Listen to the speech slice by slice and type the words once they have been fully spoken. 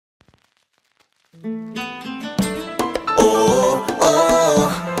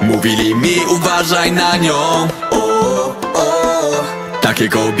Mówili mi uważaj na nią. Takie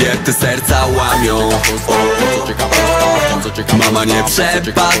kobiety serca łamią. Mama nie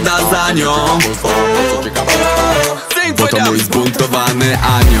przepada za nią, bo to mój zbuntowany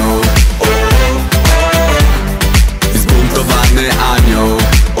anioł. Zbuntowany anioł.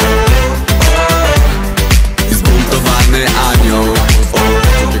 Zbuntowany anioł.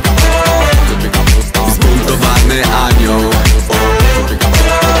 Zbuntowany anioł.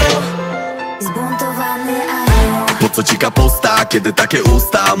 Zbuntowany anioł. Po co ci kapusta, kiedy takie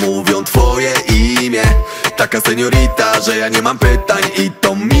usta mówią twoje imię? Taka seniorita, że ja nie mam pytań i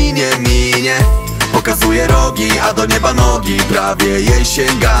to minie. Pokazuje rogi, a do nieba nogi prawie jej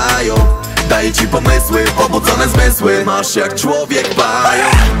sięgają. Daje ci pomysły, pobudzone zmysły. Masz jak człowiek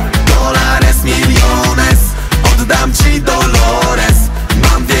pająk. Dolares, millones, oddam ci Dolores.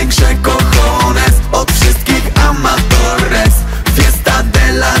 Mam większe cojones od wszystkich amatores. Fiesta de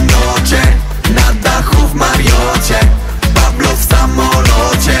la noche, na dachu w Mariocie. Pablo w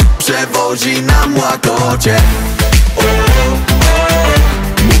samolocie przewozi nam łakocie.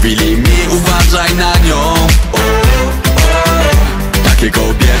 Mówili mi uważaj na nią. Takie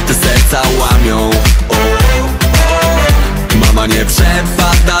kobiety serca łamią. Mama nie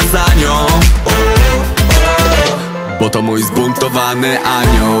przepada za nią, bo to mój zbuntowany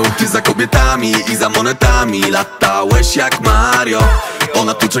anioł. Ty za kobietami i za monetami latałeś jak Mario.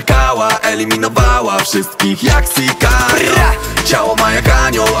 Ona tu czekała, eliminowała wszystkich jak Sicario. Ciało ma jak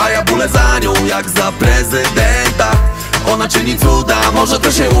anioł, a ja bólę za nią jak za prezydenta. Ona czyni cuda, może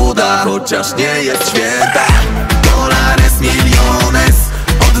to się uda, chociaż nie jest święta. Dolares, millones,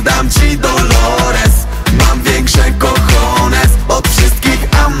 oddam ci Dolores. Mam większe cojones od wszystkich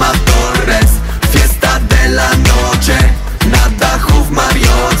amatores. Fiesta de la noche, na dachu w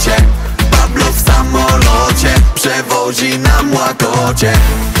Mariocie. Pablo w samolocie przewozi nam łakocie.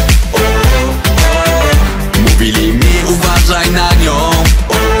 Mówili mi uważaj na nią.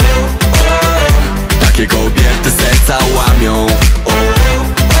 Takie kobiety serca łamią.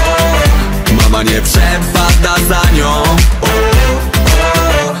 Mama nie przepada za nią,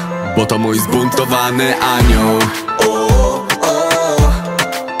 bo to mój zbuntowany anioł.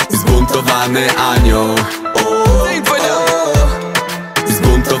 Zbuntowany anioł.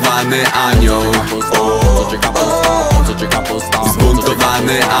 Zbuntowany anioł.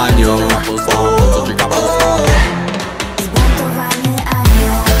 Zbuntowany anioł.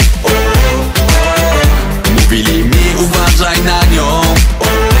 Mówili mi uważaj na nią.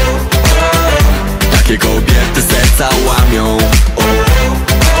 Takie kobiety serca łamią.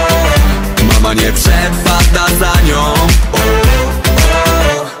 Mama nie przepada za nią,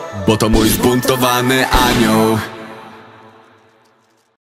 bo to mój zbuntowany anioł.